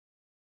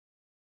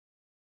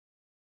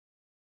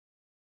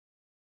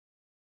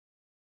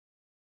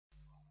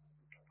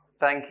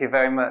Thank you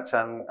very much.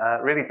 I'm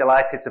really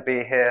delighted to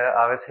be here.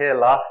 I was here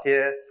last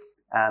year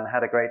and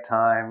had a great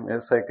time. It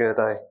was so good.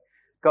 I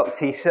got the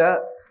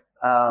t-shirt.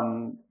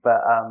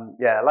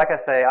 Yeah, like I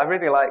say, I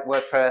really like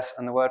WordPress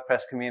and the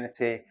WordPress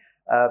community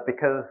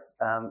because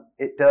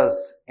it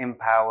does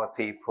empower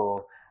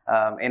people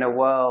in a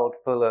world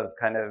full of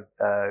kind of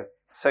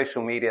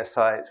social media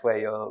sites where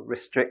you're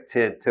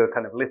restricted to a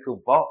kind of little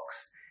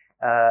box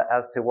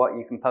as to what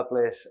you can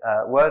publish.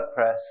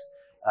 WordPress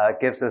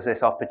gives us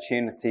this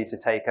opportunity to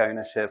take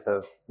ownership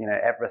of,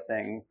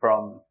 everything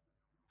from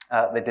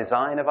the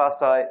design of our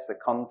sites, the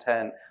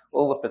content,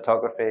 all the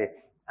photography,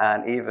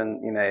 and even,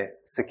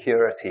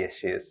 security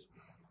issues.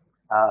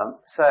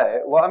 So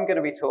what I'm going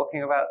to be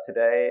talking about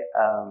today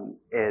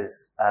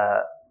is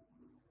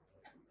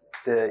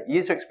the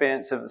user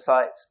experience of the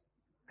sites,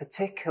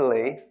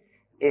 particularly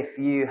if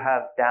you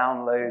have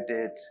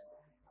downloaded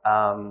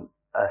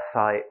a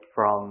site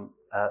from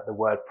the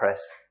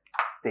WordPress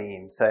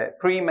theme. So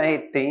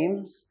pre-made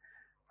themes.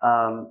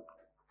 So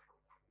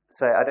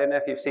I don't know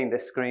if you've seen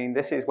this screen.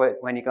 This is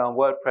when you go on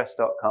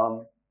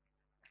WordPress.com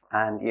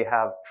and you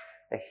have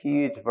a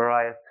huge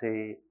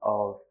variety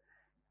of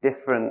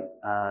different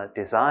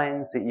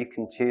designs that you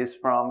can choose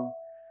from.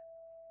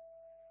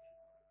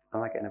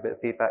 Am I getting a bit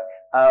of feedback?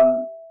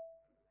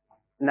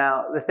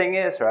 Now, the thing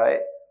is, right,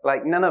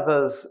 like none of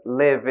us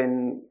live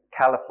in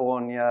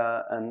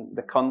California and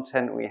the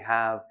content we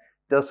have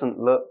doesn't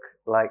look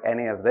like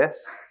any of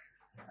this.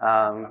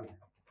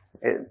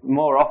 It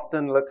more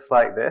often looks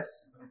like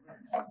this.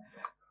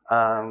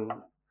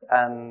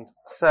 And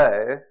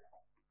so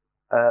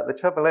the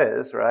trouble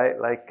is, right,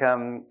 like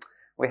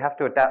we have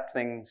to adapt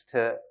things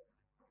to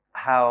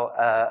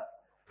how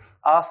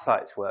our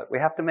sites work. We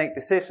have to make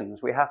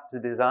decisions. We have to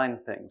design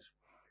things.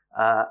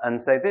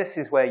 And so this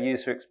is where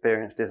user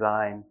experience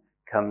design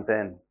comes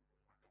in.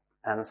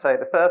 And so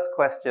the first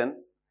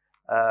question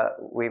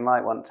we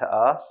might want to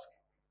ask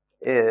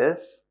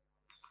is,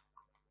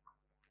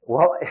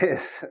 what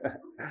is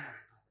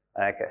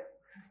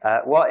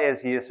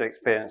user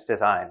experience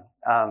design?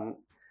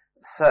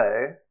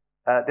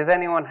 Does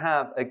anyone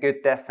have a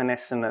good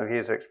definition of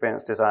user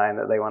experience design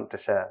that they want to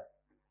share?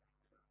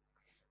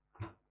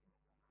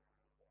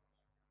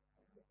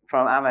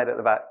 From Ahmed at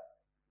the back.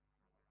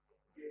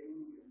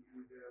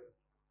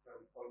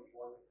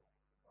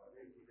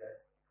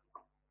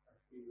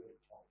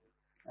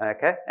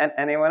 Okay, and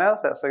anyone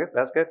else? That's good.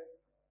 That's good.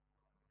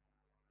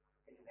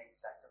 In an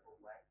accessible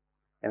way.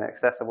 In an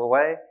accessible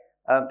way.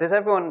 Does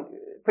everyone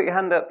put your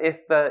hand up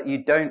if you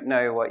don't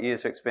know what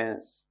user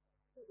experience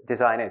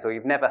design is, or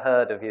you've never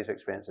heard of user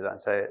experience design?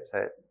 So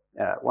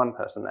one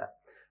person there.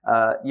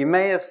 You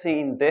may have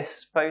seen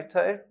this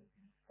photo,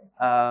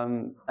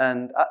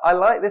 and I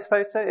like this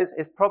photo.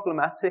 It's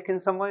problematic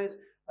in some ways,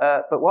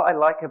 but what I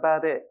like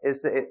about it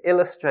is that it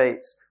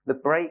illustrates the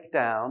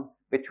breakdown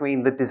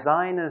between the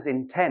designer's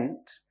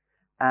intent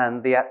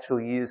and the actual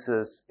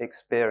user's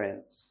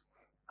experience.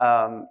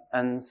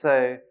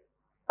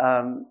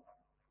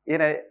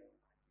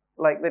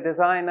 Like the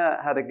designer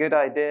had a good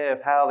idea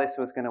of how this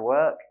was going to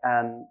work,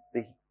 and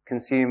the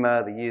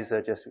consumer, the user,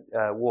 just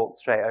walked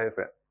straight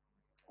over it.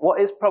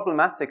 What is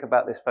problematic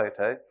about this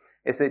photo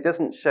is it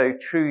doesn't show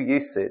true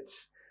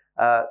usage.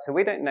 So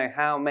we don't know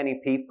how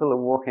many people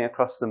are walking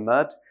across the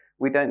mud.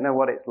 We don't know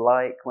what it's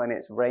like when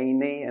it's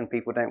rainy and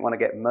people don't want to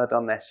get mud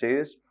on their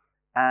shoes.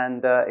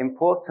 And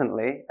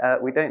importantly,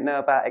 we don't know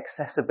about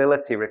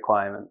accessibility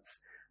requirements.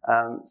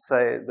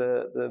 So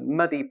the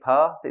muddy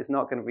path is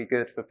not going to be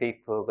good for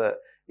people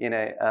that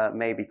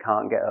maybe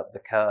can't get up the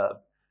curb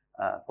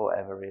for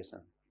whatever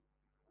reason.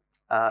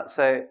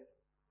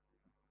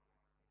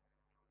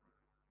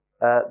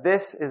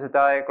 This is a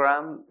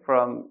diagram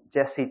from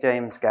Jesse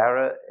James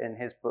Garrett in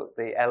his book,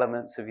 The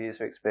Elements of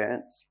User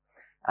Experience.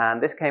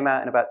 And this came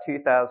out in about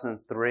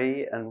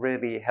 2003 and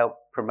really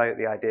helped promote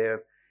the idea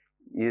of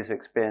user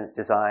experience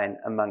design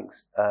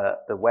amongst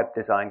the web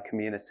design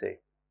community.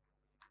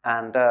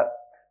 And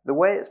the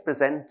way it's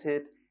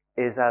presented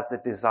is as a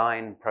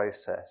design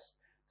process.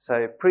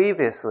 So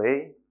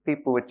previously,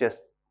 people would just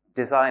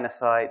design a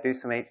site, do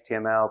some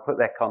HTML, put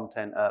their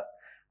content up,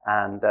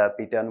 and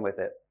be done with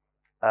it.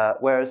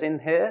 Whereas in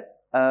here,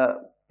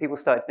 people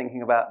started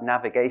thinking about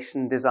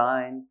navigation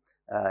design,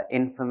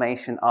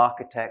 information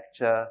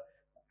architecture,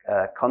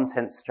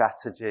 content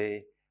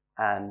strategy,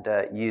 and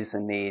user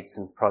needs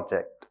and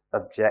project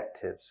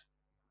objectives.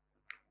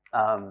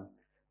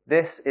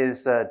 This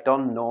is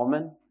Don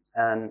Norman,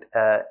 and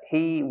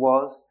he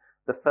was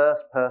the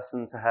first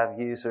person to have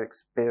user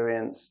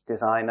experience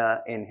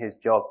designer in his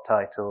job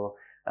title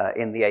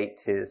in the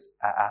 80s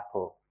at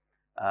Apple.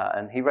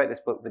 And he wrote this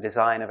book, The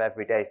Design of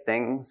Everyday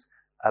Things,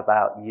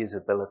 about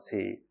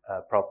usability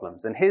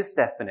problems. And his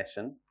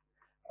definition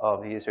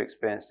of user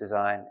experience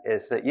design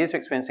is that user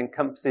experience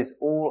encompasses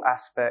all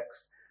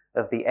aspects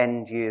of the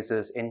end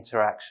user's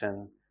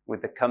interaction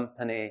with the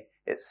company,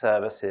 its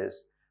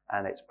services,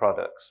 and its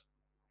products.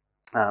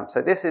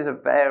 So this is a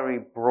very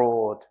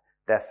broad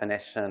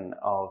definition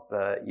of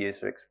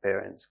user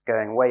experience,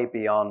 going way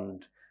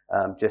beyond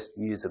just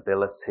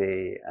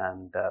usability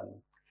and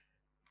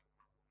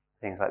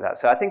things like that.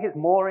 So I think it's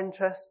more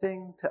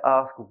interesting to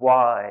ask,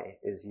 why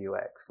is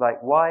UX?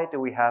 Like, why do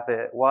we have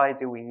it? Why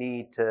do we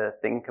need to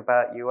think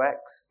about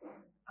UX?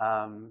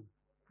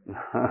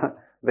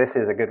 This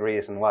is a good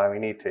reason why we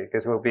need to,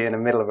 because we'll be in the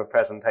middle of a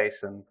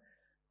presentation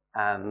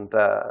and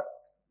the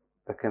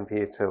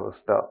computer will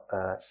stop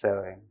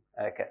showing.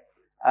 Okay.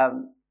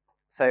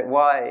 So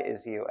why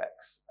is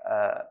UX?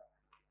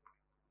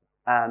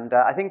 And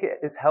I think it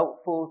is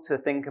helpful to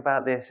think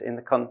about this in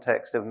the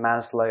context of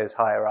Maslow's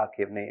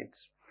hierarchy of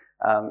needs.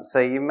 So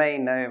you may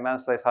know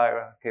Maslow's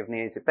hierarchy of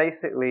needs. It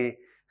basically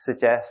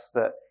suggests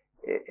that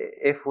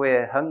if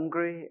we're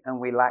hungry and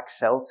we lack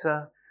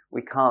shelter,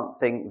 we can't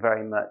think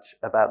very much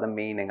about the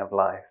meaning of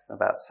life,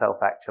 about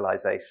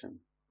self-actualization.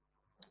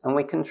 And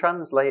we can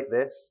translate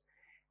this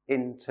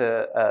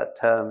into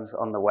terms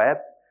on the web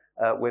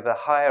with a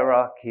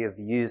hierarchy of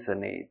user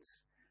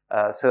needs.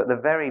 So at the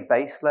very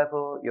base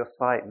level, your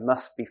site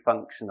must be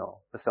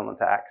functional for someone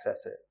to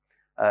access it.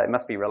 It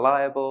must be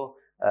reliable,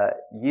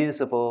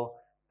 usable,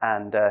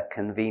 and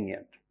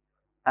convenient.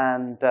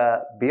 And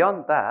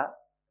beyond that,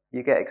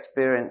 you get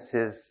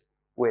experiences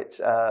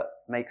which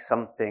make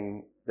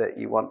something that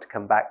you want to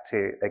come back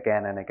to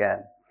again and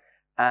again.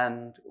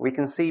 And we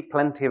can see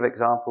plenty of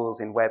examples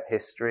in web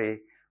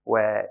history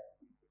where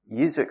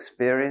user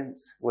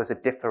experience was a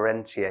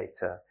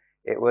differentiator.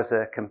 It was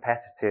a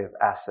competitive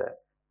asset.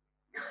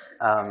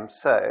 An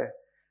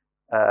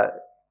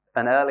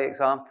early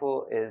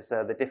example is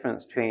the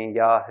difference between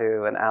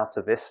Yahoo and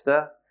Alta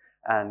Vista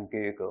and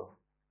Google.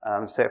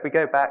 So if we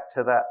go back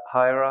to that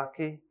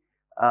hierarchy,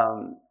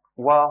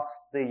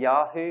 whilst the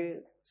Yahoo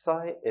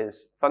site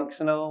is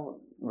functional,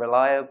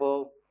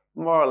 reliable,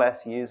 more or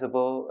less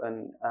usable,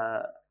 and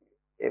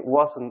it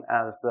wasn't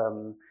as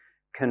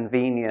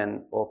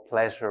convenient or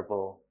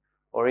pleasurable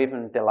or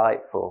even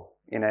delightful.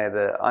 You know,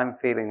 the I'm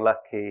feeling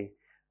lucky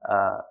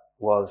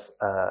was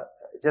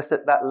just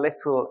that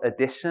little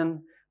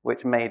addition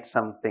which made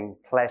something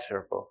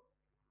pleasurable.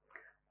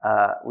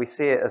 We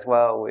see it as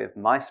well with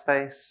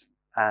MySpace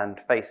and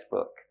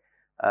Facebook.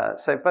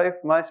 So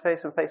both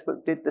MySpace and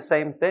Facebook did the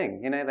same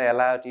thing. You know, they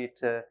allowed you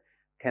to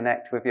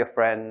connect with your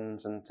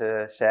friends and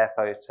to share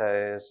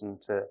photos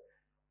and to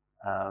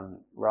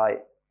write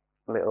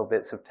little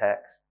bits of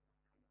text.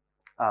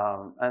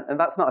 And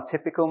that's not a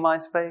typical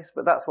MySpace,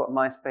 but that's what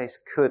MySpace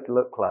could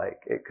look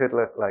like. It could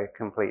look like a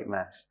complete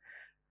mess.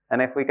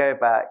 And if we go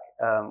back,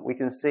 we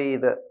can see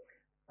that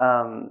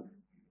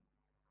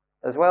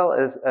as well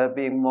as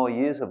being more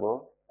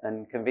usable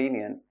and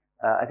convenient,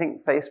 I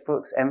think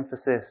Facebook's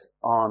emphasis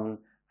on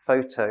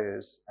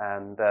photos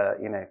and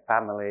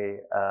family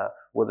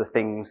were the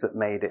things that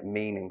made it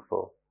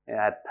meaningful. It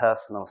had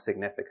personal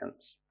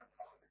significance.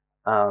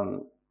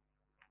 And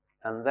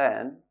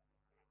then,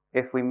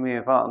 if we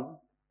move on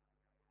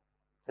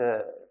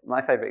to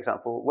my favorite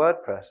example,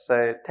 WordPress.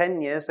 So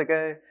 10 years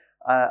ago,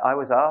 I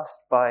was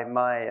asked by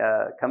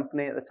my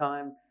company at the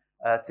time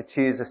to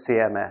choose a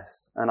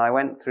CMS. And I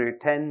went through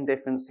 10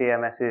 different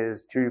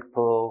CMSs,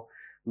 Drupal,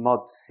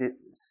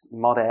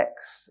 ModX,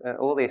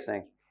 all these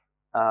things.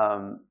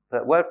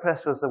 But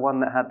WordPress was the one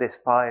that had this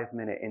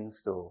 5-minute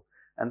install.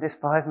 And this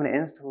 5-minute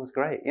install was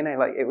great. You know,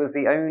 like it was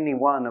the only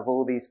one of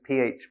all these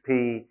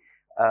PHP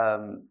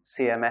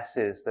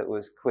CMSs that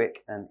was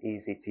quick and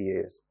easy to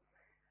use.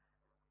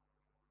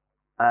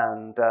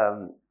 And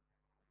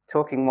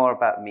talking more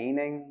about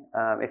meaning,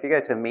 if you go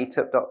to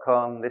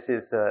meetup.com, this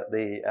is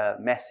the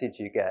message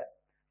you get.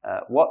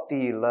 What do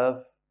you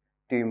love?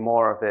 Do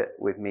more of it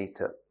with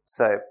Meetup.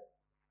 So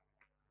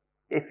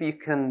if you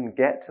can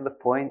get to the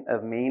point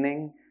of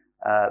meaning,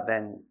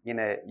 then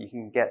you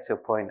can get to a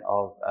point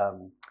of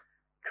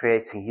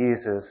creating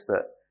users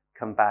that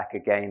come back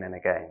again and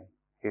again,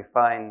 who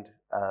find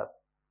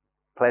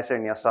pleasure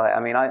in your site. I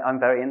mean, I'm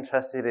very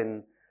interested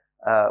in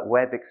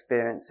web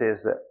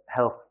experiences that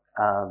help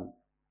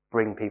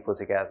bring people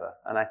together.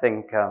 And I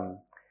think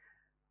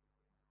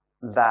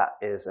that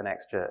is an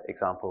extra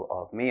example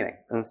of meaning.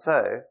 And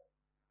so,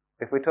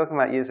 if we're talking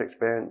about user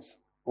experience,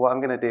 what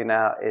I'm going to do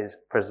now is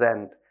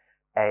present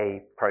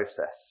a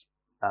process.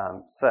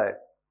 So,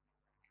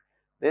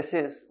 this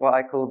is what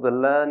I call the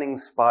learning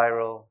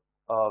spiral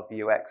of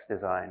UX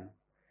design.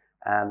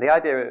 And the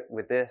idea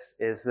with this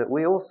is that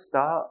we all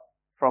start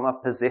from a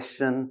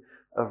position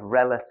of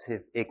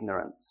relative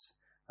ignorance.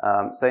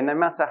 So no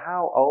matter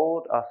how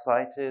old our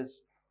site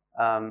is,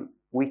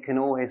 we can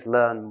always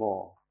learn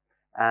more.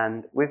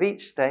 And with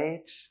each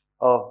stage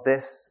of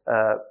this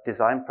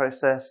design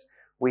process,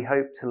 we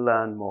hope to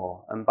learn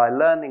more. And by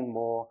learning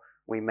more,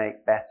 we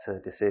make better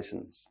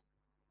decisions.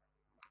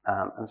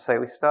 And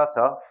so we start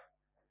off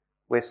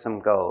with some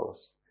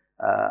goals.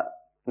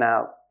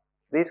 Now,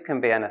 these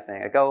can be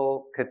anything. A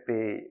goal could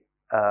be,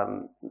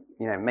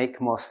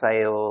 make more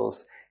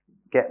sales,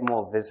 get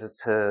more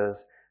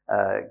visitors,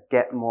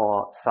 get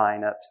more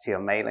sign-ups to your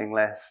mailing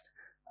list,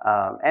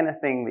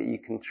 anything that you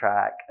can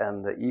track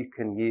and that you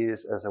can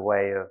use as a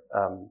way of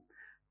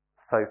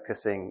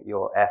focusing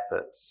your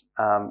efforts.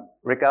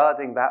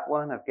 Regarding that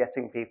one of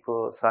getting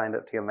people signed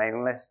up to your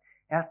mailing list,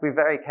 you have to be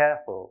very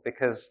careful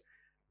because,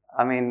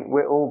 I mean,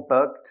 we're all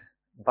bugged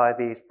by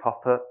these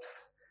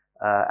pop-ups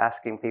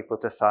asking people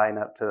to sign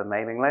up to the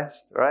mailing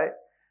list, right?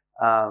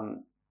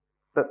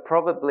 But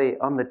probably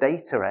on the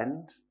data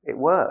end, it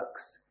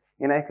works,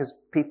 you know, because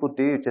people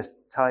do just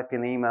type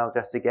in email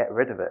just to get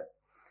rid of it.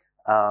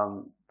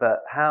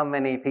 But how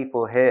many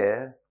people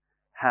here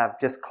have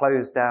just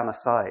closed down a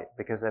site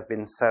because they've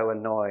been so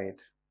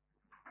annoyed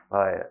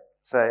by it?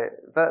 So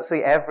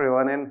virtually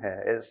everyone in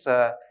here is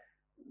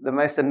the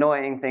most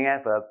annoying thing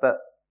ever. But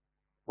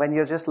when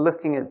you're just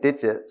looking at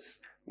digits,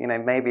 you know,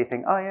 maybe you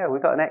think, oh yeah,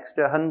 we've got an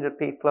extra 100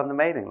 people on the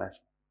mailing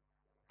list.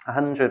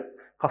 100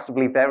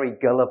 possibly very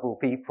gullible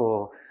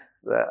people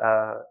that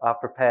are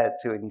prepared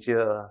to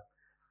endure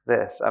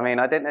this. I mean,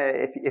 I don't know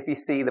if you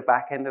see the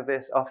back end of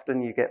this,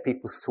 often you get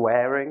people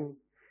swearing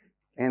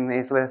in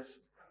these lists.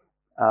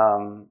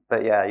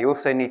 But yeah, you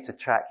also need to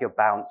track your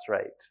bounce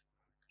rate.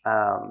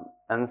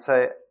 And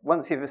so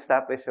once you've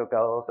established your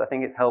goals, I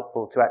think it's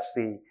helpful to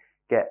actually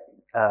get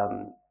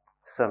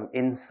some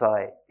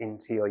insight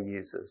into your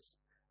users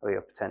or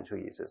your potential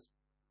users.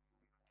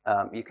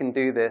 You can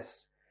do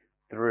this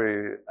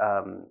through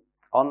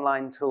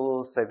online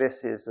tools. So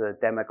this is a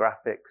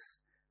demographics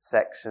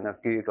section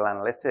of Google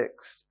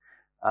Analytics.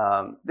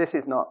 This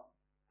is not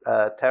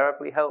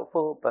terribly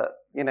helpful, but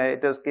you know,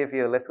 it does give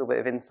you a little bit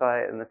of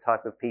insight in the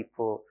type of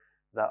people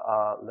that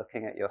are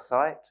looking at your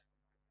site.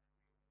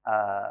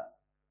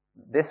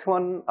 This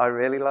one I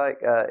really like.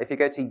 If you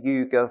go to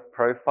YouGov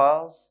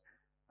profiles,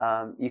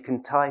 you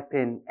can type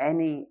in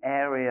any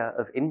area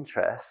of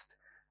interest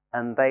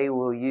and they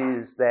will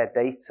use their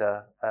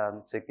data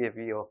to give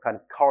you your kind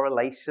of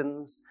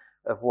correlations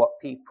of what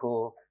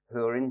people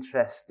who are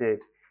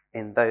interested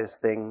in those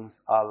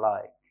things are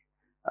like.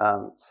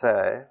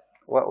 So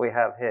what we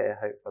have here,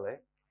 hopefully,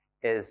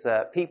 is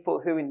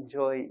people who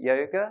enjoy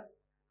yoga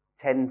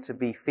tend to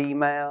be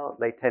female,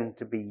 they tend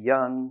to be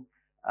young,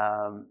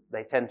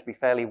 they tend to be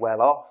fairly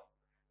well off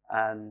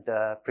and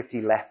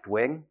pretty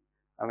left-wing.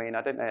 I mean,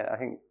 I don't know, I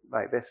think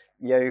like this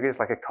yoga is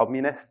like a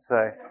communist,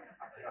 so...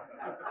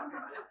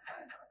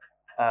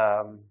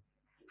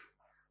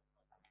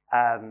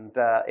 and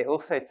it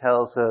also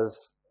tells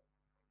us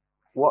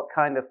what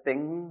kind of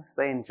things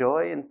they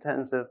enjoy in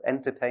terms of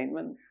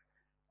entertainment.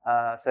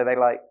 So they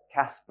like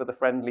Casper the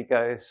Friendly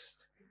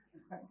Ghost,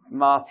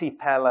 Marty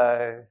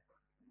Pello,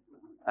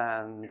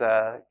 and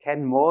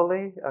Ken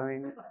Morley. I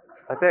mean,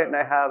 I don't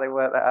know how they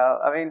work that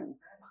out. I mean,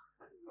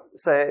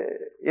 so,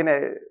 you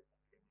know,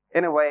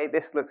 in a way,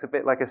 this looks a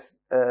bit like a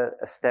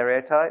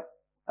stereotype.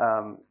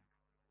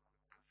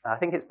 I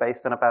think it's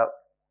based on about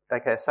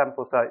like a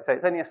sample size. So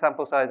it's only a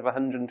sample size of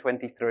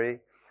 123.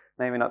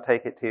 Maybe not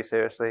take it too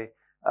seriously.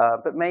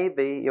 But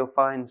maybe you'll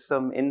find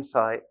some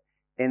insight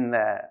in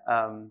there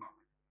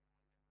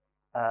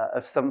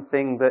of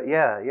something that,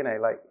 yeah, you know,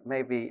 like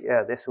maybe,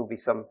 yeah, this will be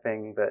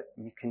something that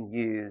you can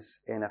use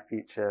in a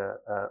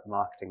future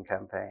marketing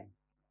campaign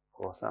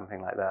or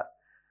something like that.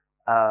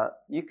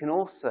 You can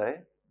also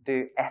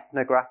do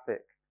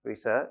ethnographic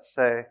research.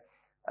 So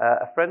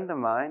a friend of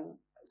mine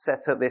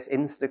set up this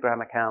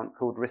Instagram account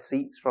called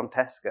Receipts from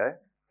Tesco.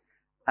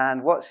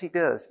 And what she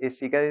does is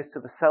she goes to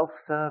the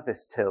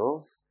self-service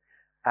tills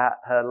at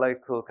her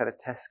local kind of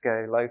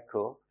Tesco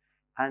local,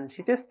 and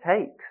she just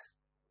takes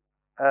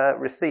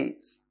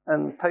receipts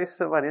and posts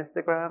them on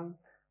Instagram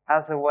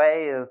as a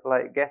way of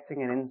like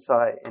getting an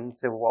insight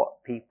into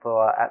what people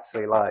are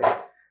actually like.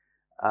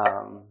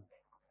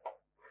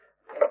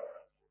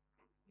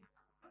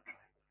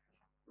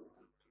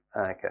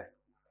 Okay.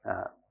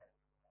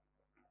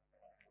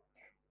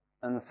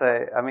 And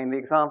so, I mean, the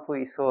example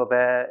you saw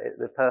there,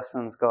 the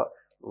person's got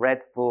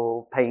Red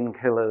Bull,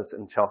 painkillers,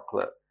 and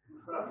chocolate.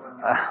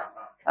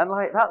 And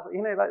like that's,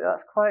 you know, like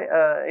that's quite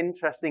an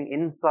interesting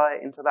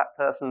insight into that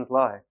person's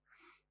life.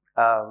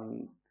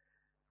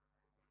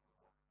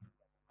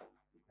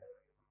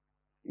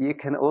 You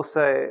can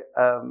also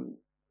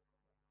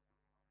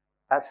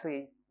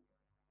actually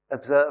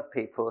observe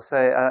people. So,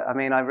 I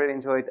mean, I really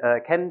enjoyed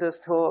Kenda's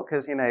talk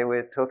because, you know,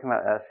 we're talking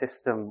about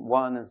System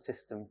 1 and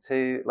System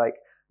 2. Like,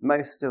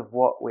 most of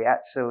what we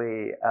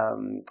actually,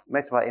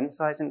 most of our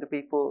insights into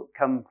people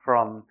come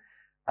from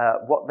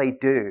what they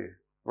do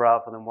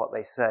rather than what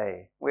they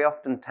say. We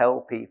often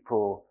tell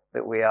people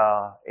that we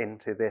are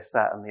into this,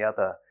 that, and the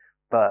other,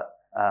 but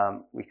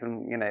we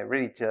can, you know,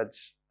 really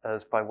judge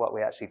us by what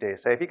we actually do.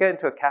 So if you go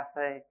into a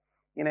cafe,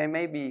 you know,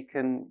 maybe you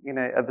can, you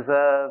know,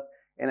 observe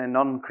in a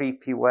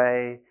non-creepy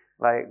way,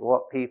 like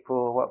what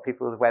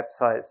people's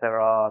websites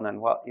they're on and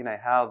what, you know,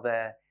 how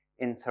they're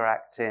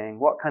interacting,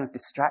 what kind of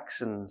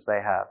distractions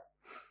they have.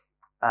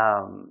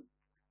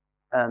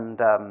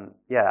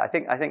 Yeah, I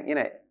think, you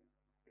know,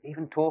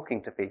 even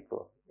talking to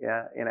people,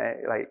 yeah, you know,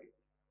 like,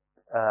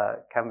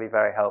 can be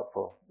very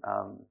helpful.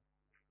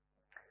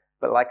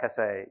 But like I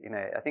say, you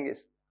know, I think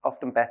it's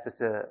often better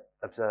to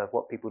observe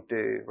what people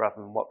do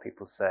rather than what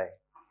people say.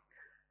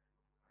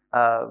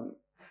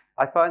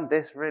 I find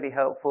this really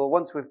helpful.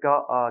 Once we've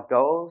got our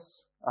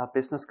goals, our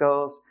business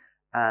goals,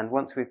 and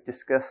once we've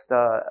discussed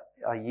our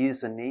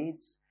user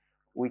needs,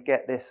 we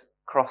get this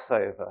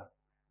crossover.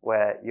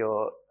 where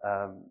your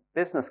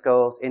business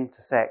goals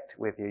intersect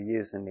with your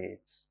user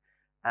needs.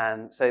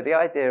 And so the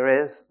idea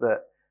is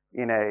that,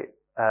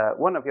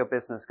 one of your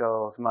business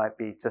goals might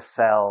be to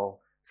sell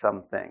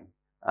something,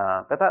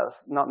 but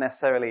that's not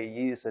necessarily a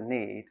user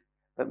need,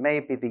 but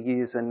maybe the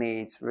user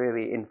needs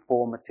really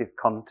informative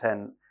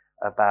content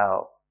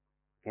about,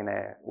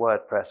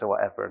 WordPress or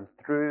whatever, and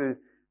through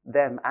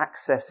them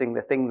accessing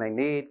the thing they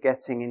need,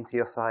 getting into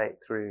your site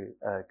through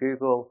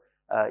Google,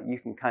 you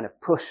can kind of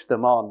push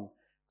them on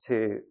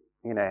to,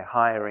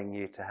 hiring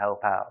you to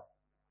help out.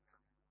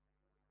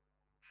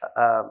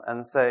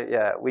 And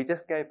so, we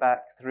just go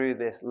back through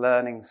this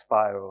learning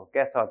spiral,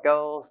 get our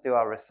goals, do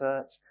our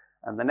research,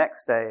 and the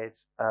next stage,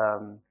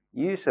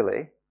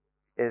 usually,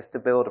 is to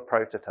build a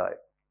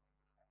prototype.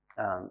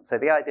 So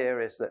the idea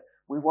is that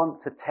we want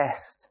to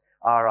test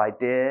our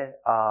idea,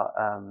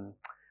 our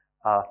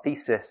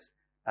thesis,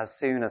 as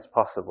soon as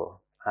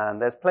possible.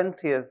 And there's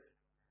plenty of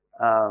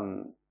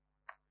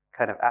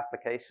kind of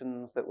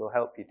applications that will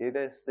help you do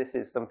this. This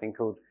is something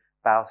called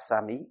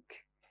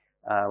Balsamiq,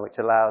 which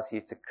allows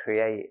you to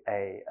create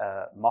a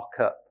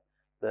mock-up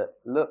that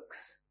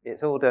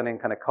it's all done in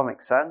kind of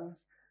Comic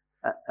Sans.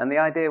 And the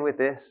idea with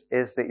this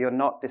is that you're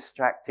not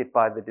distracted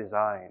by the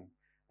design,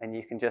 and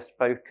you can just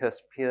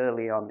focus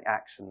purely on the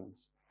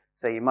actions.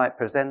 So you might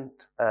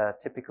present a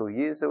typical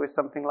user with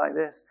something like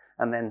this,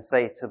 and then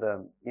say to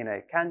them,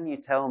 can you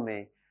tell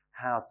me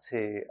how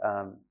to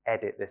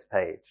edit this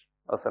page,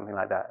 or something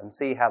like that, and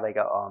see how they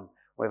got on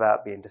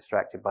without being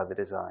distracted by the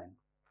design.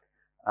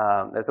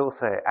 There's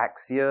also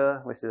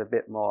Axure, which is a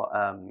bit more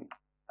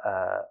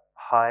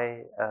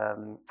high,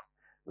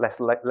 less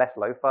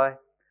lo-fi.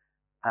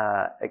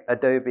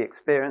 Adobe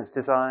Experience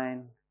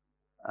Design,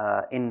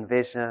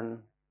 InVision.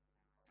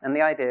 And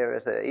the idea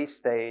is that at each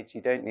stage, you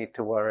don't need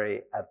to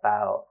worry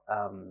about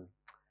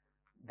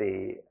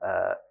the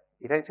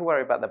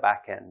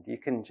back end. You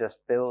can just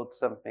build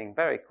something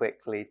very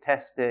quickly,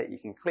 test it. You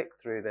can click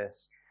through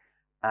this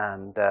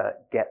and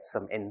get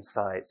some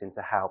insights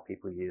into how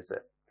people use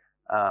it.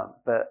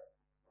 But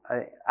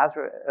as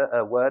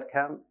a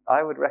WordCamp,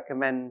 I would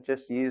recommend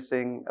just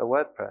using a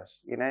WordPress.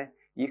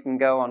 You can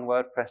go on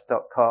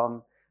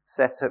WordPress.com,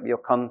 set up your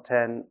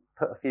content,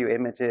 put a few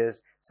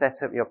images,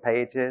 set up your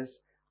pages,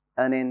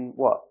 and in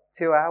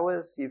 2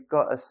 hours, you've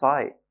got a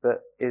site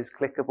that is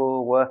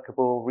clickable,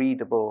 workable,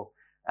 readable,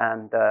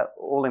 and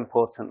all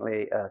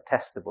importantly,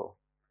 testable.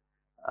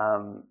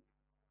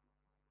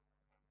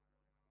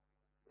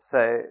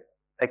 So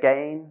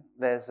again,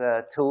 there's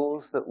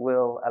tools that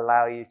will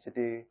allow you to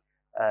do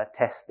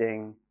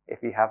testing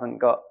if you haven't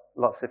got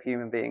lots of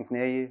human beings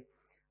near you.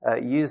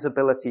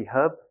 Usability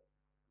Hub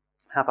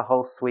have a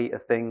whole suite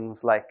of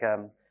things like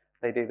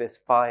they do this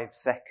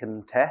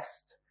 5-second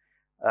test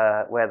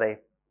where they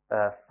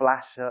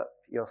flash up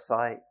your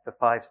site for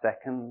 5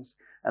 seconds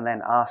and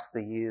then ask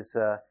the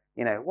user,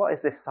 what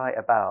is this site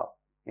about?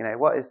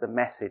 What is the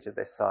message of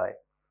this site?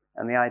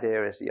 And the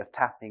idea is that you're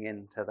tapping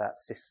into that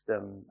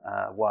system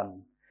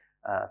one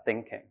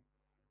thinking.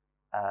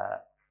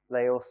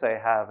 They also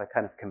have a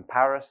kind of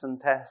comparison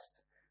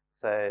test.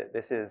 So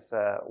this is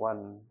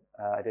one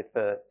I did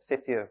for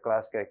City of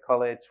Glasgow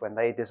College when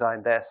they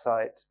designed their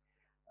site.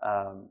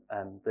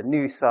 And the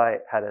new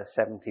site had a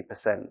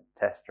 70%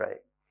 test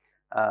rate.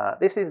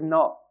 This is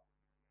not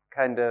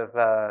kind of,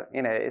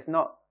 it's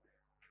not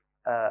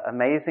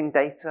amazing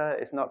data.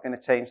 It's not going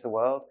to change the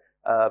world,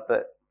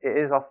 but it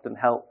is often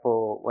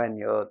helpful when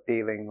you're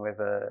dealing with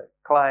a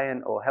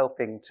client or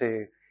helping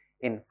to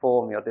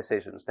inform your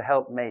decisions, to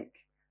help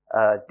make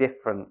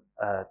different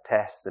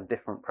tests and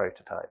different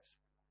prototypes.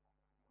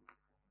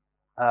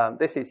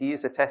 This is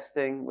user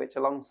testing, which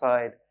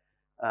alongside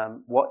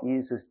what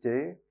users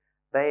do,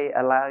 they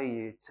allow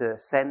you to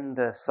send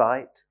a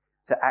site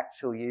to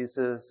actual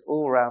users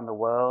all around the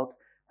world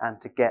and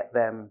to get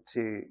them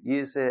to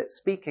use it,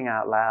 speaking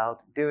out loud,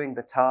 doing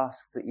the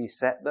tasks that you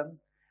set them.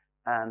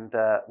 And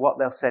what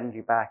they'll send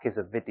you back is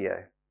a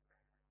video.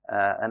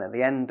 And at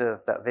the end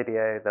of that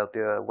video, they'll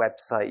do a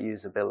website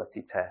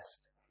usability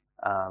test.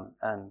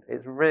 And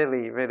it's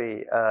really,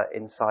 really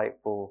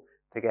insightful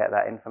to get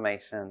that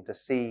information, to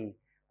see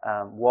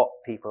what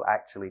people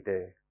actually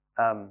do.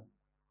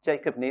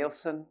 Jacob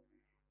Nielsen,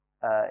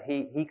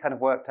 he kind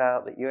of worked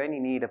out that you only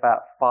need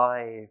about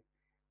 5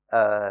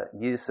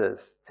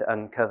 users to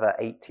uncover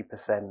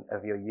 80%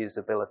 of your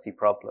usability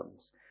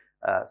problems.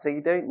 So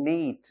you don't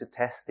need to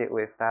test it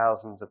with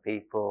thousands of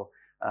people,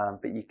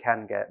 but you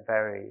can get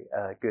very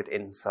good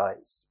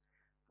insights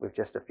with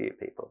just a few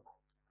people.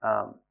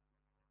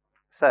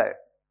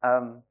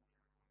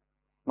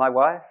 My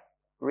wife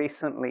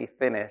recently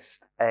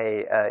finished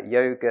a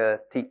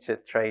yoga teacher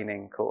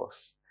training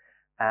course.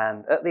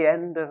 And at the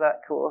end of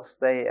that course,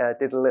 they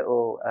did a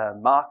little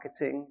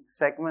marketing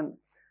segment,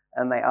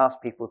 and they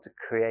asked people to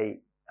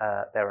create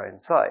their own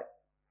site.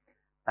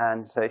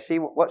 And so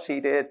what she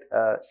did,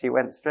 she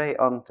went straight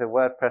onto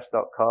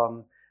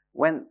WordPress.com,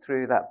 went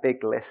through that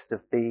big list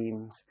of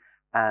themes,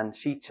 and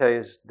she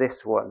chose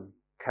this one,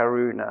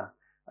 Karuna,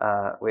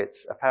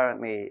 which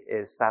apparently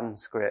is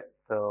Sanskrit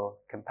for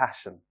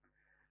compassion.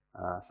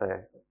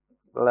 So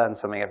learn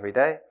something every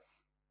day.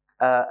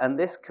 And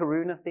this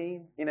Karuna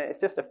theme, it's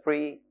just a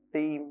free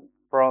theme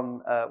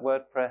from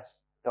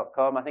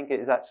WordPress.com. I think it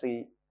is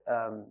actually,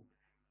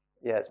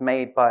 it's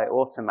made by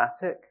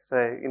Automatic.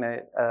 So,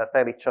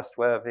 fairly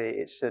trustworthy.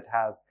 It should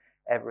have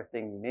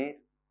everything you need.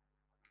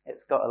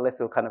 It's got a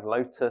little kind of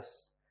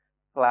lotus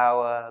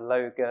flower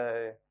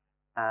logo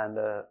and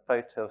a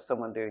photo of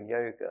someone doing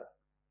yoga.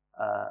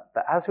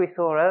 But as we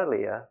saw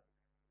earlier,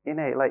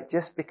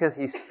 just because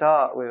you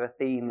start with a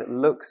theme that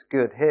looks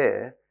good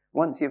here,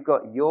 once you've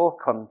got your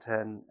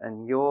content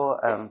and your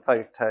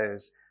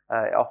photos,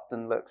 it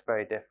often looks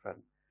very different.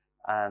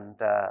 And,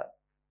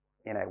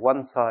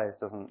 one size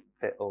doesn't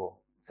fit all.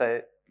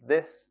 So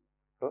this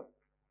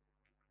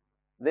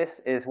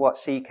is what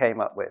she came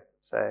up with.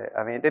 So,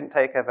 it didn't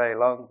take her very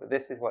long, but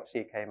this is what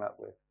she came up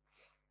with.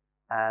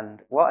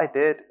 And what I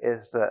did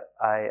is that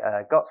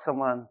I got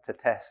someone to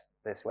test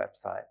this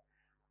website.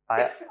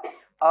 I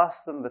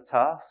asked them the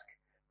task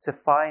to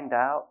find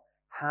out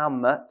how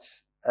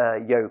much a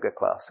yoga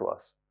class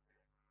was.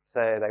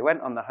 So they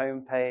went on the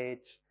home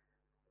page,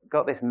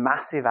 got this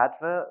massive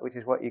advert, which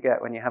is what you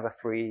get when you have a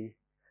free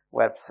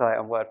website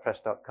on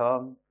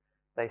WordPress.com.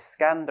 They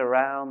scanned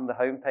around the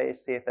home page,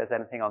 see if there's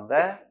anything on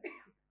there.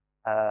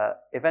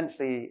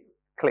 Eventually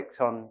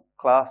clicked on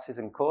classes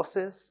and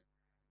courses,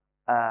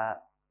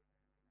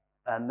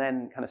 and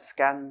then kind of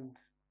scanned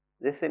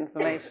this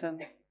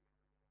information.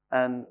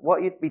 And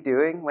what you'd be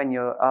doing when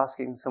you're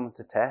asking someone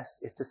to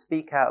test is to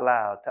speak out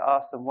loud, to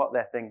ask them what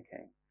they're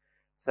thinking.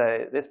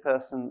 So this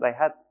person, they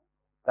had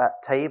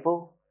that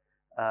table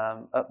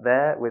up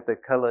there with the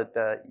colored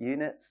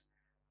units.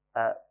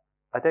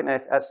 I don't know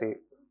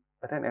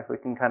if we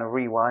can kind of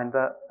rewind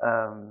that.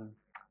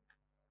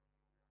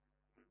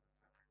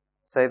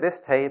 So this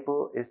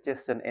table is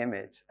just an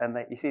image, and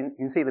you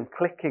can see them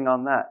clicking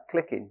on that,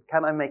 clicking.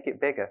 Can I make it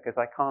bigger? Because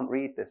I can't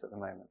read this at the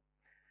moment.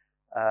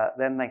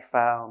 Then they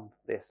found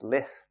this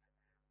list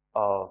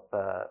of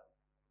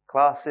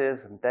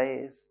classes and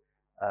days.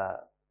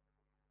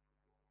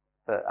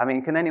 But,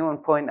 can anyone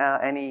point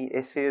out any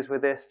issues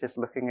with this, just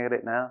looking at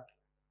it now?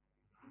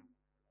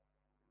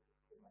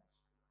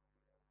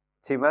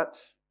 Too much?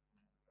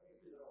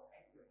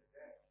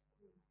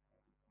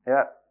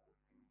 Yeah.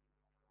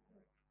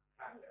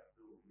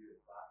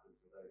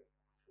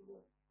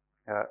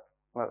 Yeah,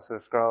 lots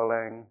of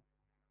scrolling.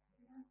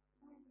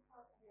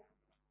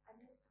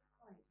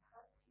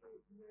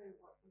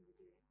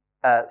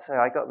 So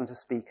I got them to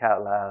speak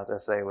out loud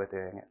as they were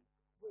doing it.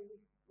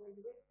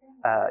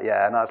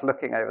 Yeah, and I was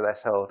looking over their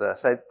shoulder.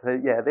 So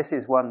yeah, this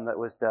is one that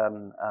was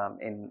done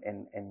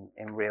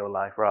in real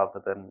life rather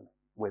than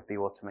with the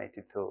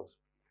automated tools.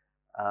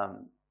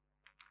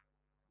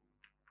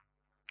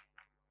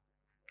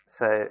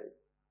 So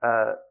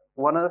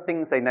one of the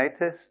things they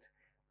noticed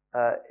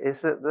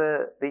is that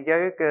the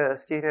yoga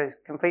studio is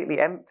completely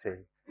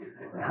empty.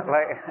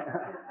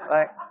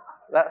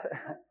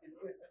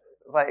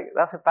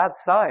 That's a bad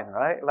sign,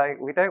 right?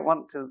 We don't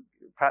want to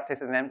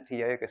practice in an empty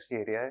yoga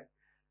studio.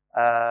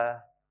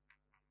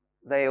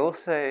 They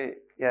also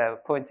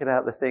pointed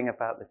out the thing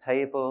about the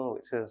table,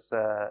 which was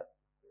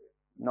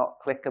not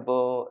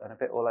clickable and a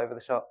bit all over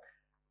the shop.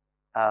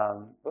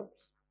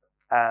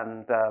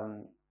 And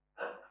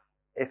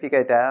if you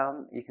go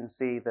down, you can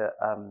see that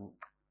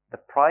the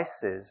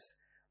prices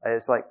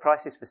is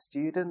prices for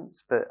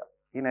students, but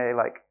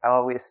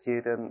are we a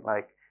student?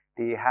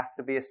 Do you have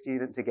to be a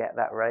student to get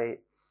that rate?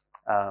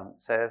 So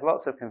there's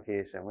lots of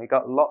confusion. We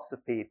got lots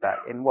of feedback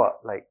in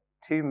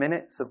 2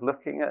 minutes of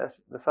looking at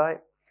the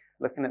site,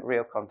 looking at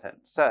real content.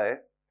 So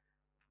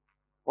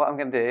what I'm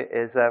going to do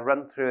is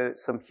run through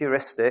some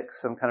heuristics,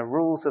 some kind of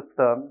rules of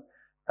thumb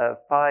of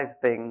 5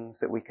 things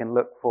that we can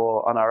look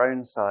for on our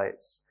own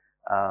sites.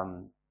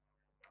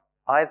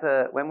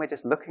 Either when we're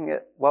just looking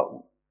at what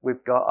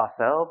we've got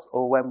ourselves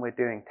or when we're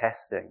doing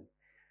testing.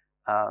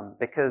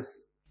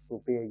 Because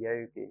we'll be a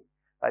yogi.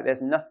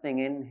 There's nothing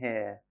in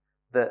here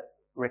that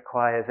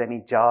requires any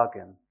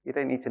jargon. You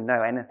don't need to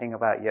know anything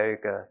about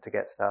yoga to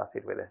get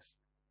started with this.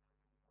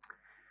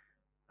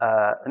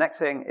 The next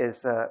thing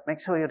is make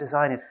sure your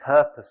design is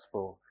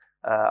purposeful.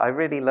 I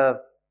really love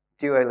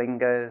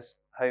Duolingo's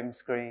home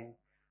screen.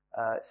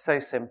 It's so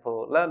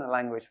simple. Learn a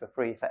language for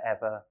free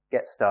forever.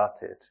 Get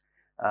started.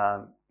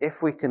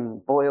 If we can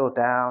boil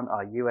down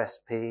our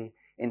USP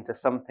into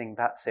something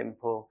that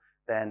simple,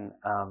 then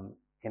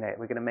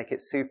we're going to make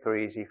it super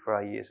easy for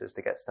our users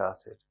to get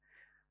started.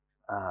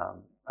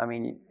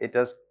 It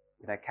does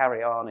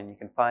carry on, and you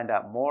can find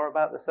out more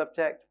about the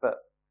subject,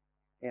 but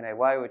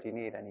why would you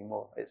need any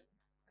more? It's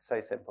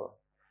so simple.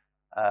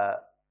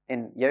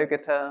 In yoga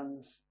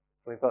terms,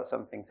 we've got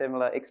something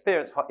similar.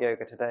 Experience hot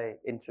yoga today,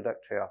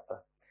 introductory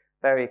offer.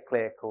 Very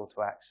clear call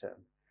to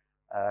action.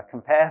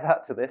 Compare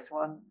that to this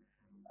one.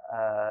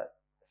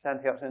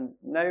 Shanti option,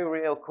 no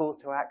real call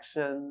to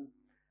action.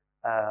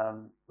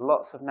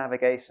 Lots of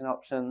navigation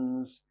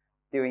options.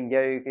 Doing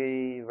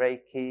yogi,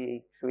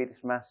 Reiki,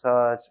 Swedish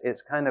massage.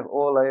 It's kind of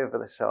all over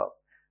the shop.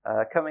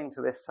 Coming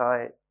to this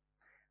site,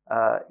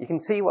 you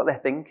can see what they're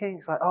thinking.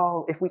 It's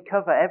if we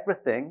cover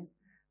everything,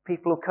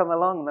 people will come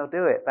along and they'll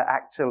do it, but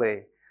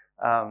actually,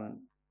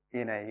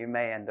 you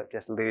may end up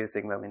just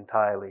losing them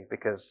entirely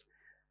because,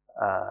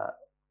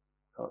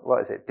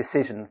 what is it?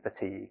 Decision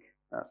fatigue.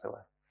 That's the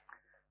word.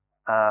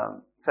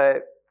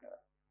 So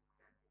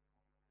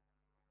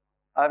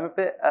I'm a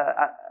bit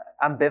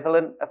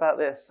ambivalent about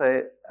this.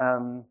 So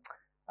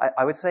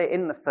I would say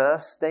in the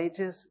first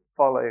stages,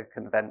 follow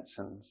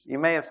conventions. You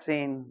may have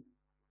seen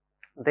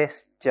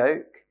this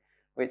joke,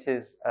 which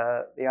is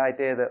the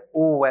idea that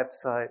all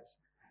websites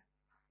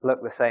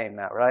look the same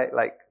now, right?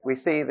 Like we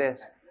see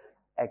this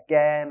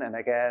again and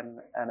again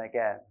and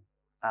again.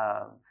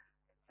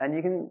 And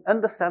you can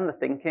understand the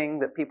thinking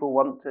that people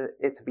want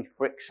it to be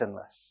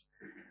frictionless.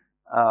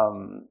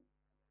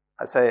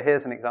 So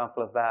here's an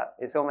example of that.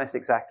 It's almost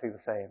exactly the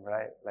same,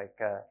 right? Like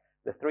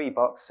the three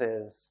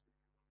boxes,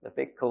 the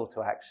big call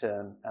to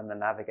action, and the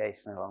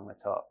navigation along the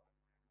top.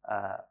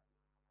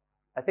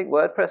 I think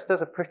WordPress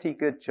does a pretty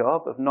good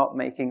job of not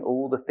making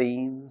all the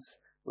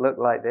themes look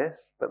like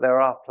this, but there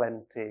are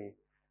plenty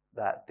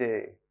that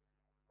do.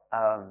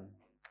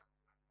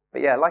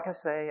 But yeah, like I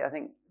say, I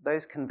think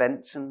those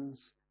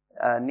conventions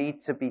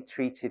need to be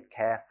treated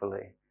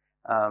carefully.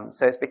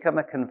 So it's become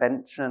a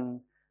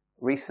convention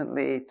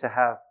recently to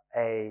have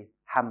a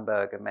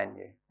hamburger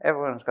menu.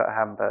 Everyone's got a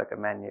hamburger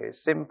menu.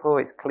 It's simple,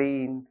 it's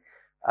clean,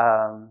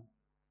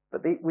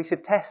 but we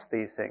should test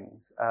these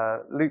things.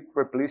 Luke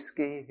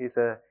Wroblewski, who's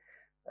a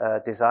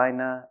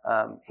designer,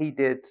 he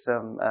did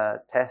some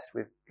tests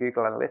with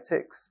Google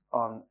Analytics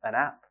on an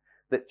app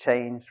that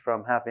changed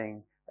from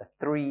having a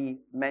 3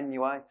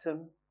 menu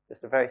item,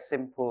 just a very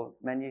simple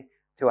menu,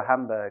 to a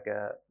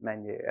hamburger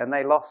menu. And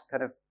they lost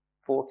kind of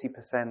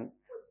 40%.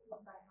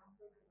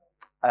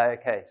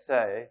 Okay,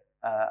 so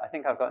I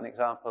think I've got an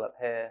example up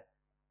here.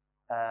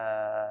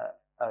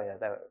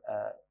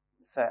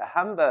 So a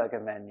hamburger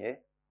menu,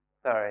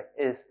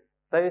 is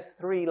those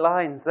 3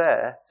 lines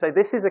there. So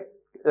this is a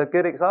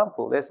good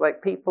example. There's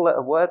like people at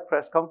a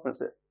WordPress conference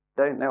that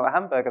don't know what a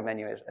hamburger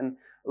menu is, and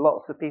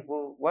lots of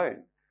people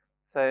won't.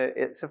 So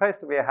it's supposed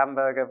to be a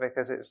hamburger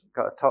because it's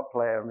got a top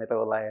layer, a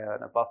middle layer,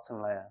 and a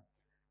bottom layer.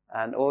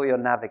 And all your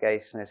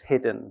navigation is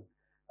hidden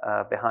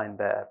behind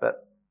there.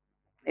 But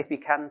if you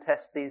can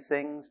test these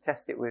things,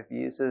 test it with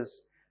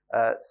users.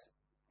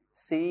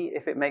 See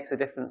if it makes a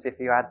difference if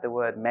you add the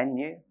word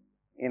menu.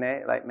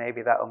 Like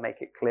maybe that will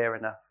make it clear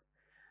enough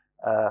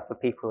for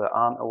people that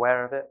aren't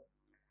aware of it.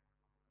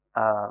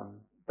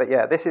 But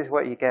yeah, this is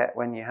what you get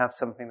when you have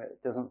something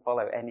that doesn't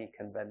follow any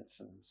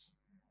conventions.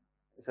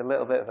 It's a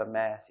little bit of a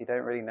mess. You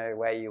don't really know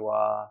where you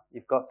are.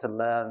 You've got to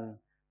learn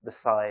the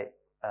site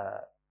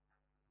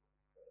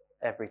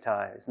every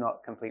time. It's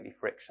not completely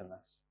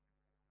frictionless.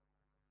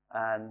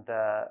 And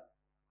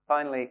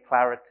finally,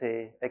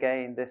 clarity.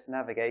 Again, this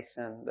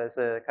navigation, there's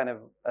a kind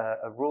of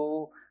a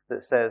rule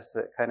that says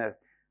that kind of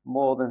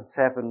more than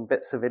 7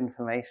 bits of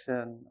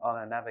information on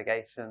a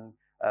navigation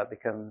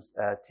becomes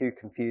too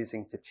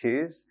confusing to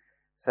choose.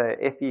 So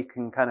if you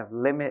can kind of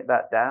limit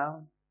that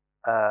down,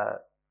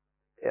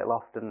 it'll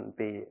often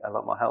be a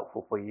lot more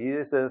helpful for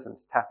users and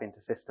to tap into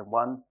System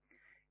 1.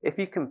 If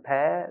you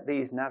compare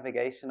these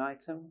navigation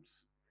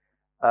items,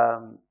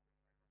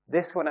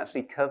 this one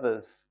actually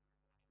covers,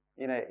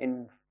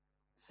 in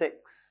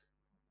 6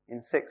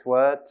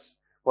 words,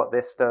 what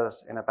this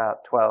does in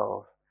about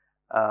 12.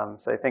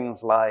 So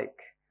things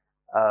like,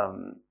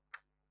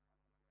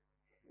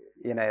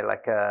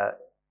 like a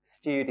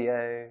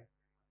studio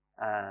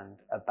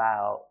and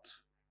about,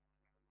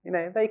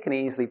 they can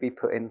easily be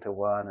put into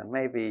one, and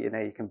maybe,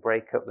 you can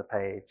break up the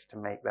page to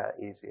make that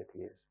easier to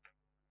use.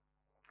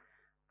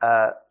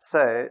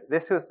 So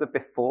this was the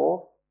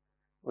before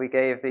we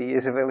gave the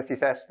usability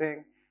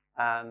testing,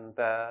 and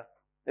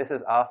this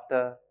is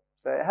after.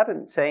 So it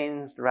hadn't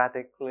changed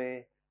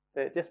radically,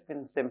 so it just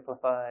been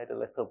simplified a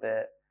little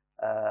bit.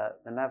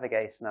 The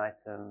navigation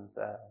items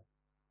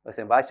was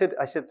simple. I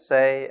should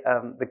say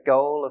the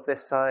goal of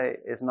this site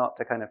is not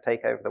to kind of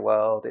take over the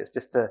world. It's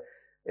just to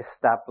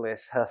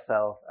establish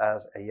herself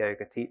as a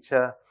yoga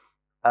teacher.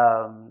 She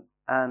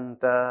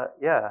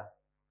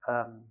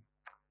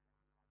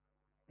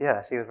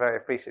was very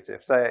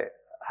appreciative. So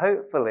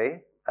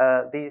hopefully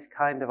these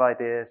kind of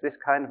ideas, this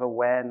kind of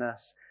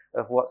awareness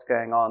of what's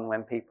going on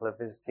when people are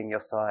visiting your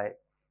site,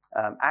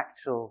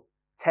 actual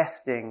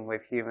testing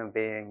with human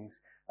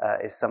beings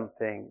is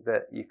something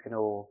that you can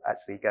all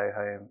actually go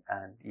home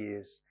and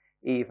use,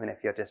 even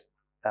if you're just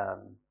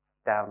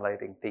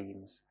downloading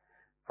themes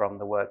from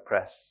the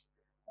WordPress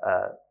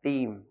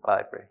theme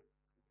library.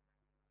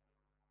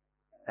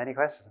 Any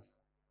questions?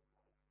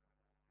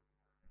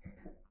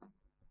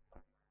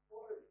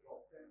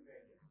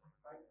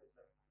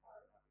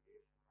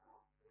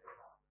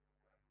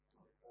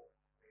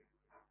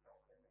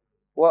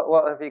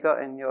 What have you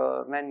got in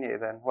your menu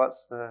then?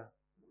 What's the...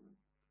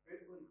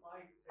 When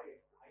clients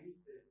say, I need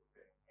to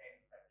put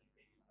 10, 15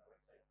 pages on my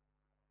website,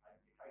 and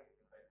you try to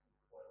convince them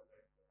to boil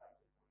down to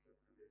actually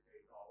they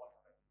say, no, I want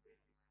 15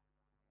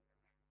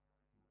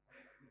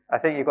 pages.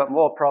 I think you've got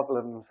more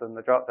problems than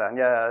the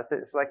drop-down. Yeah,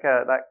 it's like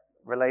that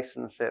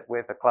relationship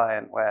with a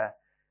client where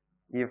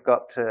you've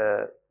got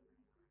to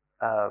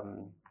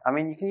I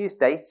mean, you can use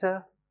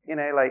data,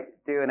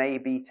 like do an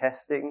A/B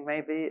testing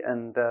maybe,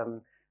 and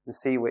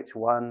see which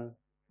one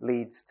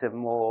leads to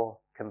more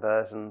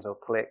conversions or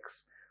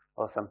clicks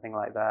or something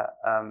like that.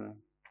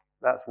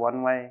 That's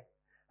one way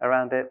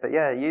around it. But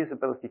yeah,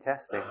 usability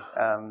testing.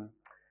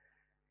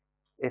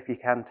 If you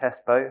can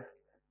test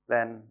both,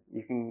 then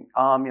you can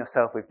arm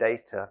yourself with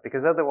data,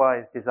 because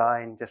otherwise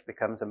design just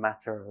becomes a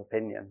matter of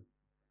opinion.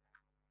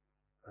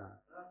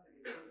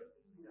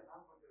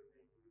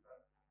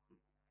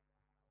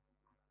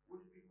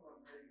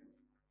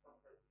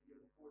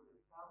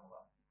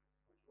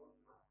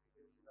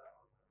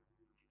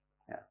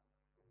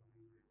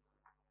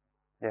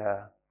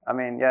 Yeah, I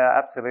mean, yeah,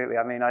 absolutely.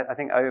 I mean, I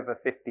think over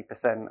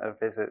 50% of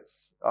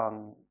visits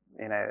on,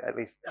 at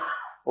least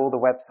all the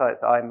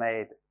websites I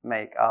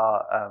make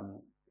are,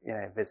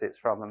 visits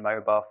from a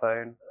mobile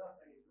phone.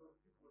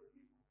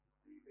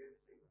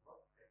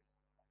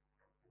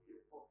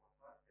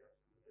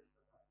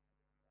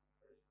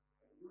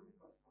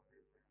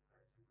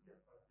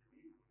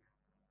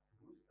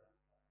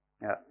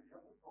 Yeah,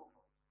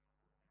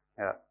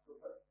 yeah,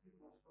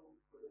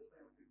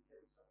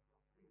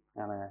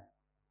 I know.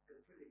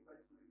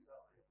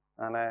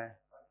 I know.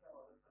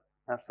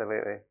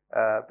 Absolutely.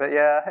 But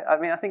yeah, I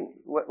mean, I think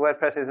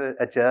WordPress is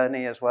a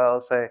journey as well.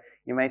 So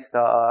you may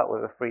start out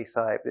with a free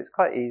site, but it's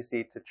quite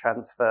easy to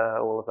transfer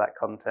all of that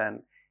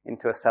content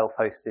into a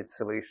self-hosted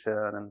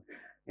solution.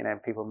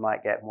 And, people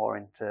might get more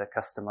into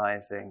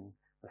customizing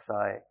the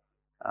site.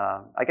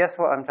 I guess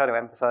what I'm trying to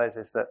emphasize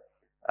is that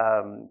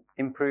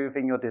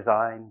improving your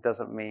design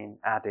doesn't mean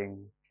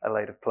adding a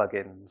load of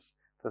plugins,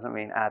 doesn't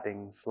mean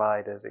adding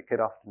sliders. It could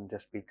often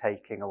just be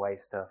taking away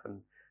stuff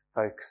and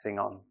focusing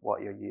on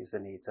what your user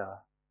needs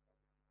are.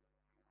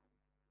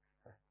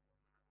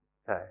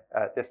 So,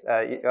 just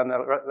on the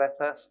left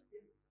first.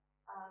 Did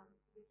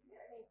you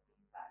get any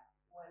feedback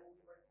when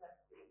you were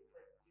testing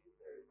with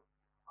users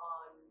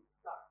on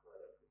stock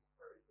photos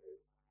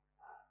versus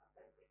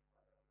authentic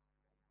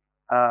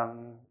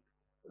photos?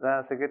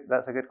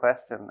 That's a good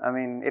question. I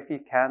mean, if you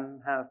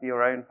can have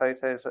your own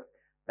photos,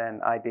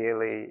 then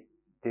ideally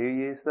do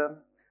use them.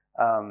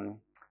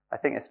 I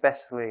think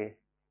especially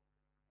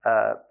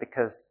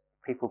because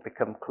people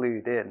become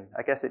clued in.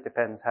 I guess it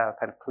depends how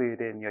kind of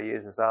clued in your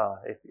users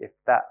are. If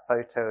that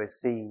photo is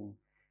seen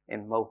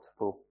in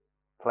multiple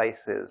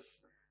places,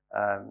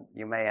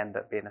 you may end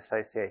up being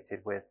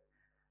associated with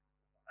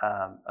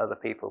other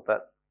people.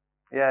 But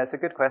yeah, it's a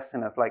good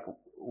question of like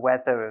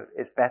whether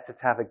it's better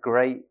to have a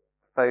great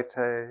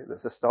photo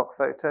that's a stock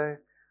photo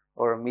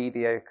or a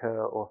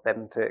mediocre,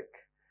 authentic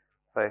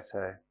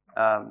photo.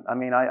 I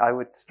mean, I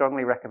would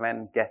strongly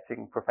recommend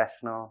getting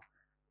professional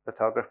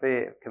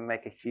photography. It can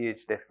make a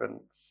huge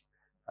difference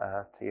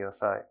to your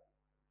site.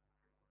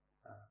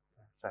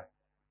 Sorry.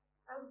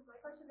 My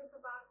question is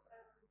about,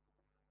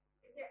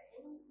 is there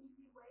any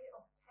easy way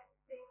of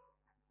testing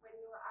when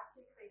you're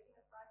actually creating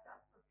a site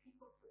that's for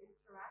people to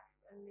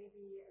interact and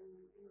maybe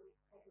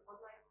take an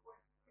online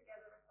course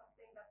together or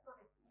something? That's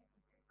not as easy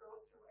to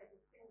go through as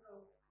a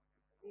single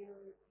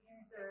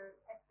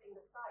user testing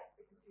the site,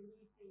 because you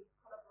need the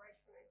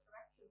collaboration or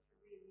interaction to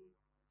really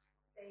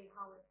say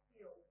how it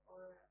feels.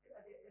 Or do you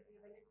have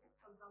any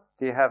tips on how?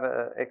 Do you have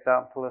an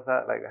example of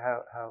that? Like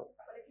how?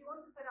 But if you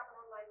want to set up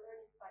an online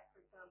learning site, for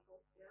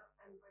example,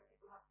 and where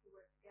people have to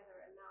work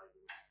together, and now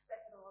you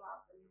set it all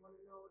up, and you want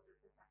to know,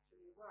 does this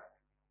actually work?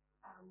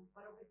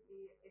 But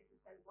obviously, if you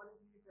send one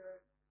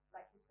user,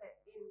 like you said,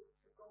 in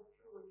to go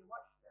through and you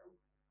watch them,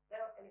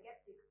 they're not going to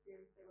get the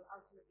experience they will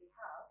ultimately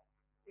have,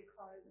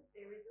 because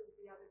there isn't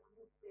the other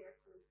group there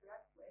to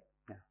interact with.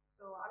 Yeah.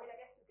 So, I mean, I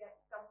guess you get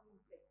some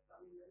bits,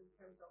 in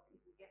terms of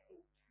people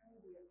getting to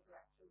the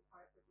interaction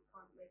part, but you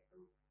can't make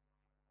them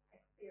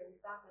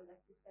experience that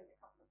unless you send a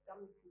couple of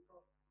dummy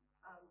people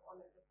on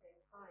at the same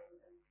time.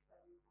 And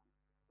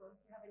so, do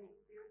you have any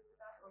experience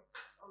with that, or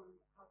tips on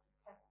how to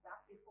test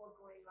that before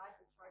going live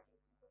and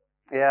charging people?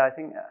 Yeah, I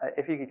think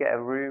if you could get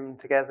a room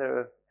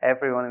together of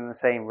everyone in the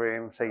same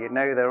room, so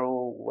they're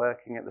all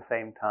working at the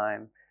same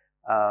time.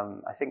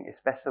 I think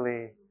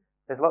especially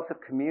there's lots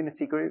of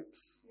community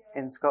groups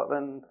in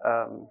Scotland.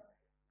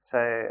 So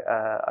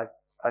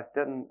I've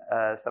done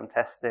some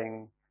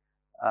testing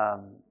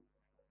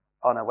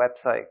on a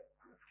website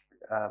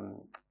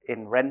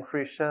in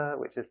Renfrewshire,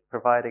 which is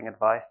providing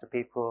advice to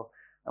people,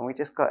 and we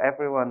just got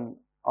everyone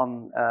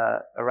on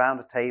around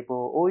a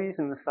table, all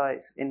using the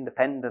sites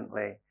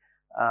independently,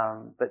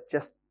 but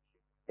just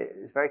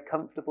it's a very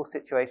comfortable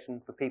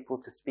situation for people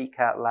to speak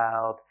out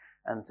loud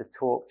and to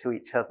talk to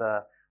each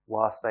other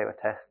whilst they were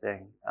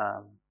testing.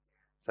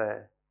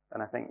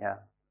 And I think, yeah.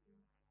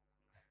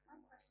 My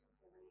question's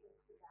related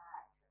to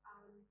that.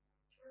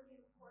 It's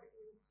really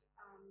important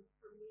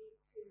for me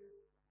to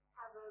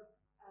have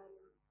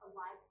a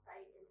live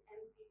site, an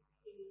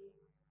MVP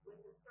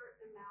with a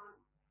certain amount.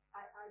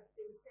 I've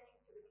been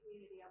saying to the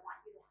community, I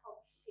want you to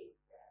help shape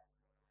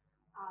this.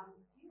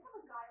 Do you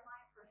have a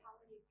guideline for how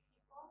many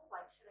people?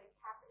 Like, should I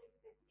cap it at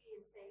 50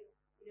 and say,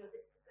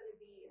 this is going to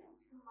be a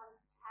 2-month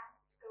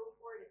test, go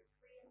for it, it's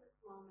free at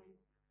this moment.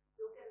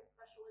 You'll get a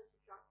special special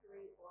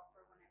introductory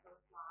offer when it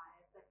goes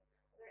live, but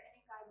are there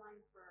any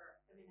guidelines for,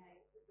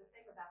 the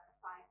thing about the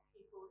 5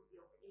 people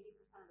yield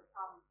 80% of the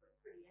problems was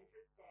pretty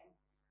interesting,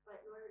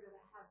 but in order to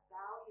have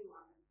value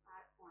on this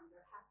platform,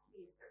 there has to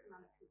be a certain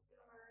amount of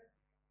consumers,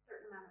 a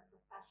certain amount of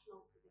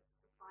professionals, because it's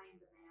supply and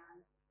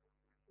demand,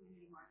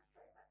 community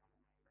marketplace, that kind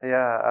of thing.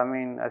 Yeah, I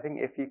mean, I think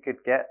if you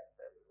could get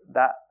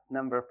that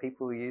number of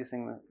people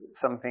using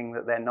something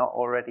that they're not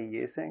already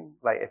using,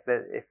 like if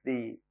the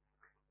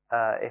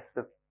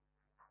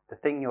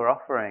thing you're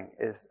offering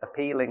is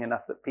appealing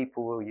enough that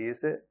people will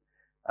use it,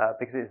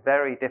 because it's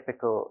very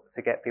difficult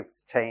to get people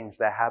to change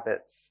their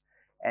habits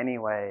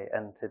anyway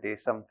and to do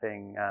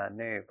something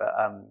new. But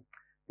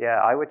yeah,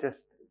 I would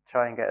just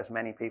try and get as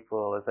many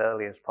people as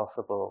early as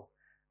possible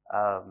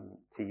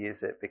to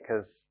use it,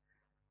 because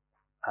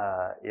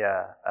I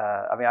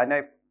mean, I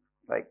know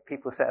like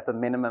people set up a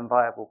minimum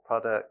viable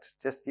product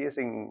just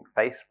using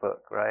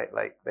Facebook, right?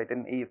 Like they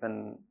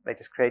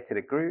just created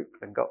a group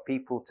and got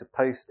people to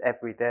post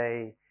every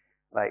day,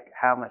 like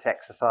how much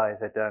exercise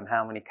they'd done,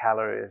 how many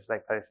calories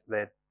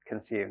they'd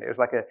consumed. It was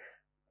like a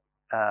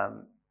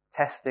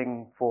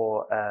testing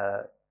for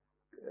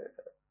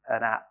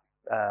an app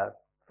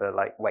for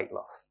like weight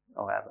loss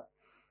or whatever.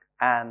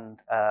 And,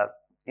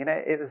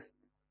 it was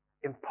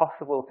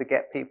impossible to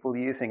get people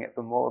using it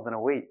for more than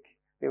a week.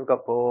 People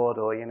got bored,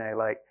 or,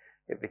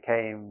 it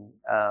became,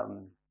 a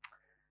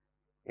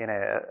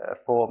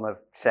form of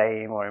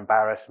shame or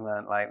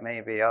embarrassment, like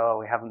maybe,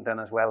 we haven't done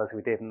as well as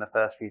we did in the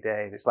first few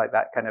days. It's like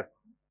that kind of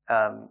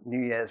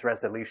New Year's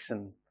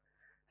resolution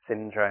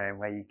syndrome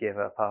where you give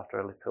up after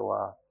a little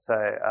while.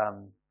 So,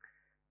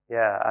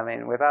 yeah, I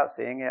mean, without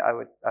seeing it, I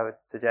would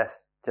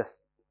suggest just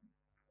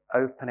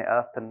open it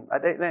up. And I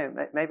don't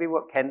know, maybe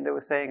what Kenda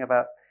was saying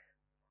about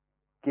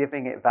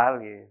giving it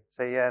value.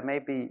 So yeah,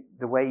 maybe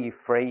the way you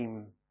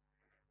frame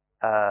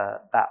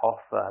that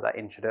offer, that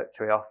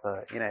introductory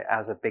offer,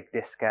 as a big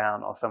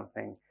discount or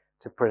something,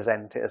 to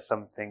present it as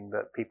something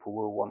that people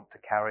will want to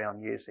carry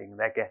on using.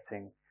 They're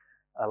getting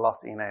a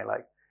lot,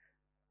 like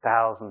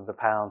thousands of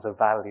pounds of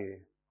value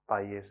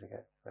by using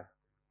it. So,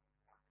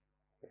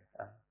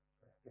 yeah.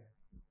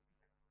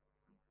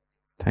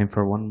 Time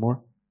for one more,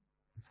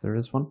 if there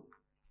is one.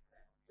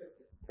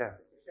 Yeah.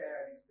 To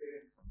share an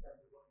experience in terms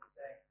of what you're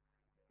saying.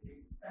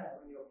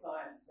 When your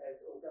client says,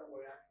 don't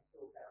worry, I can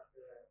sort out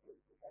the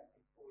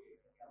testing for you,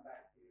 and come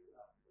back to you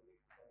after the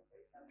week and say,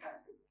 it's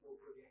fantastic, it's all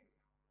brilliant,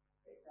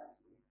 it's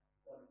absolutely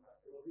wonderful.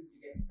 I said, well, who did you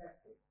get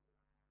tested?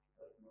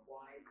 So my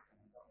wife,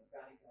 and got my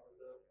granny to have a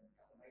look, and a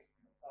couple of mates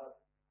from the pub,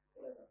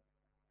 whatever.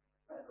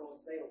 And of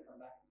course, they will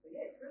come back and say,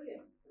 yeah, it's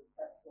brilliant, because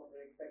that's what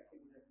they're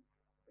expecting the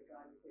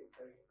guy to do.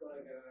 So you've got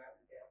to go out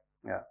and get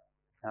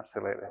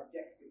Absolutely.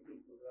 objective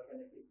people who are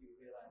going to give you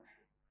real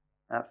answers.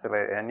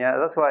 Absolutely. And yeah,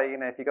 that's why,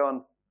 if you go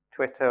on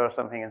Twitter or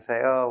something and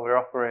say, we're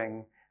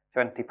offering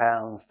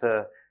 £20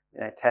 to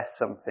test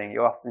something,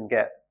 you often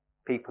get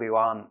people who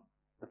aren't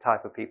the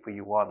type of people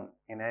you want,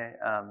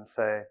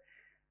 So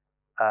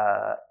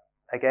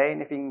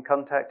again, if you can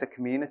contact a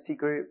community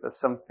group of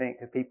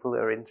people that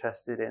are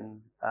interested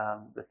in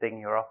the thing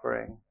you're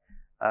offering.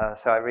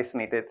 So I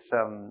recently did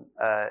some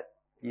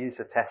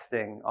user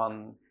testing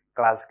on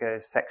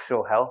Glasgow's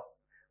sexual health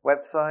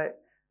website,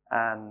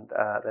 and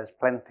there's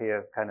plenty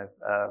of kind of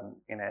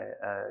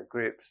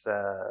groups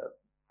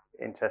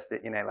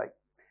interested, like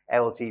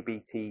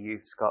LGBT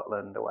Youth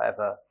Scotland or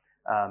whatever,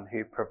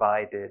 who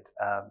provided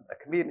a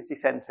community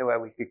centre where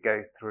we could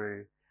go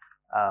through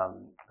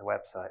the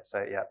website.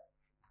 So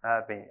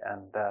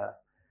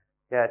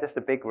just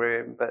a big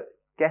room, but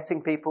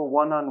getting people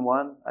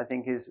one-on-one, I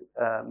think, is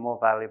more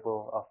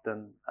valuable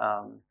often.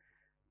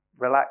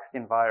 Relaxed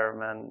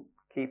environment,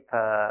 keep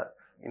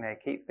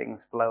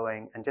things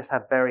flowing, and just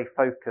have very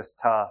focused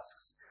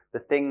tasks. The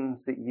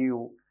things that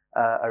you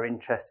are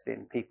interested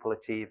in people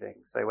achieving.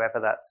 So whether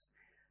that's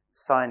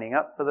signing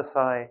up for the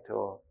site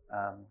or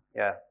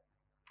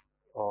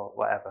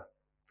whatever.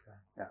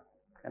 Yeah.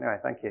 Anyway,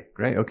 thank you.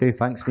 Great. Okay.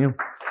 Thanks, Neil.